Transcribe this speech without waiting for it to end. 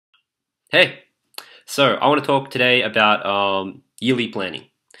Hey, so I want to talk today about yearly planning.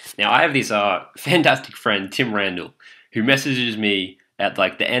 Now, I have this fantastic friend, Tim Randall, who messages me at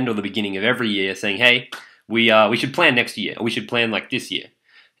like the end or the beginning of every year saying, "Hey, we should plan next year, or we should plan like this year,"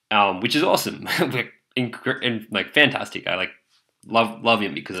 which is awesome, like fantastic. I like love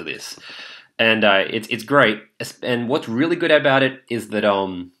him because of this, and it's great. And what's really good about it is that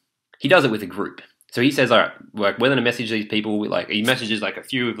he does it with a group. So he says, all right, like we're gonna message these people. Like he messages like a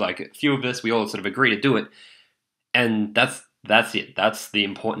few of us. We all sort of agree to do it, and that's it. That's the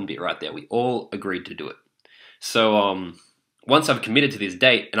important bit right there. We all agreed to do it. So once I've committed to this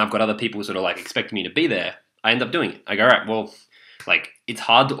date and I've got other people sort of like expecting me to be there, I end up doing it. I go, all right, well, like it's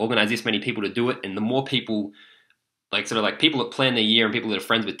hard to organize this many people to do it, and the more people like sort of like people that plan their year and people that are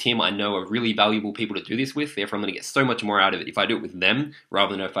friends with Tim, I know are really valuable people to do this with. Therefore, I'm going to get so much more out of it if I do it with them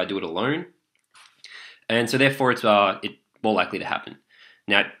rather than if I do it alone. And so therefore, it's more likely to happen.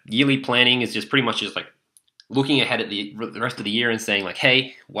 Now, yearly planning is just pretty much just like looking ahead at the rest of the year and saying like,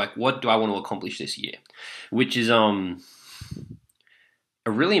 hey, like what do I want to accomplish this year? Which is a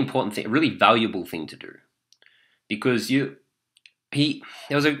really important thing, a really valuable thing to do, because there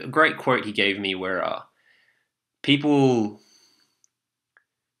was a great quote he gave me where people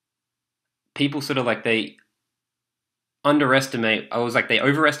sort of like they underestimate. I was like they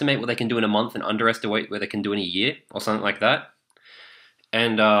overestimate what they can do in a month and underestimate what they can do in a year or something like that.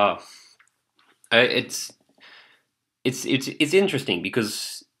 And it's interesting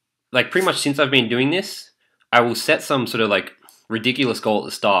because like pretty much since I've been doing this, I will set some sort of like ridiculous goal at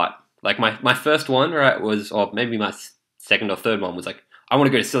the start. Like my first one, right, was, or maybe my second or third one was like, I want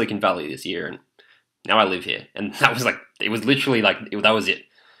to go to Silicon Valley this year, and now I live here. And that was like, it was literally like, that was it.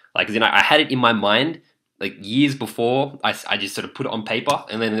 Like, you know, I had it in my mind like years before. I just sort of put it on paper,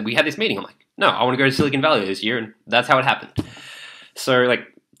 and then we had this meeting. I'm like, no, I want to go to Silicon Valley this year, and that's how it happened. So like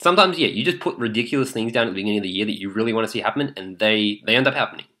sometimes, yeah, you just put ridiculous things down at the beginning of the year that you really want to see happen, and they end up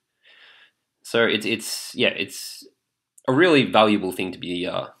happening. So it's a really valuable thing to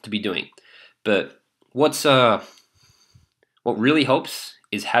be doing. But what really helps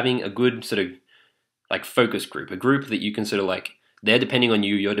is having a good sort of like focus group, a group that you can sort of like, they're depending on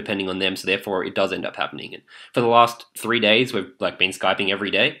you, you're depending on them, so therefore it does end up happening. And for the last 3 days, we've like been Skyping every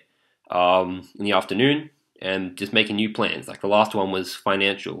day in the afternoon and just making new plans. Like the last one was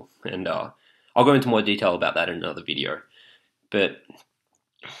financial, and I'll go into more detail about that in another video. But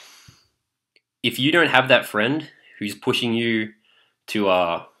if you don't have that friend who's pushing you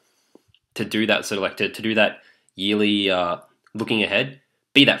to do that sort of like to do that yearly looking ahead,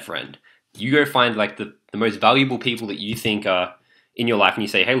 be that friend. You go find like the most valuable people that you think are in your life, and you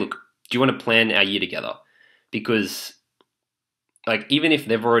say, hey, look, do you want to plan our year together? Because like even if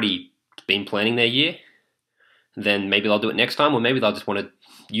they've already been planning their year, then maybe they'll do it next time, or maybe they'll just want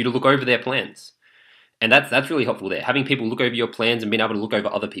you to look over their plans. And that's really helpful there. Having people look over your plans and being able to look over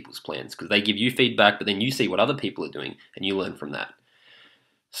other people's plans, because they give you feedback, but then you see what other people are doing and you learn from that.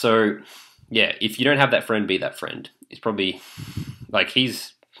 So yeah, if you don't have that friend, be that friend. It's probably like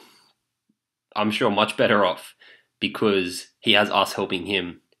I'm sure much better off because he has us helping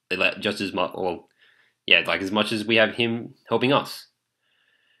him just as much, or yeah, like as much as we have him helping us.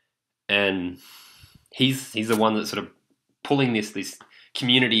 And he's the one that's sort of pulling this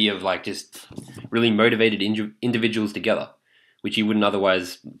community of like just really motivated individuals together, which he wouldn't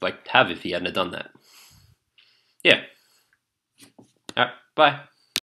otherwise like have if he hadn't done that. Yeah. All right, bye.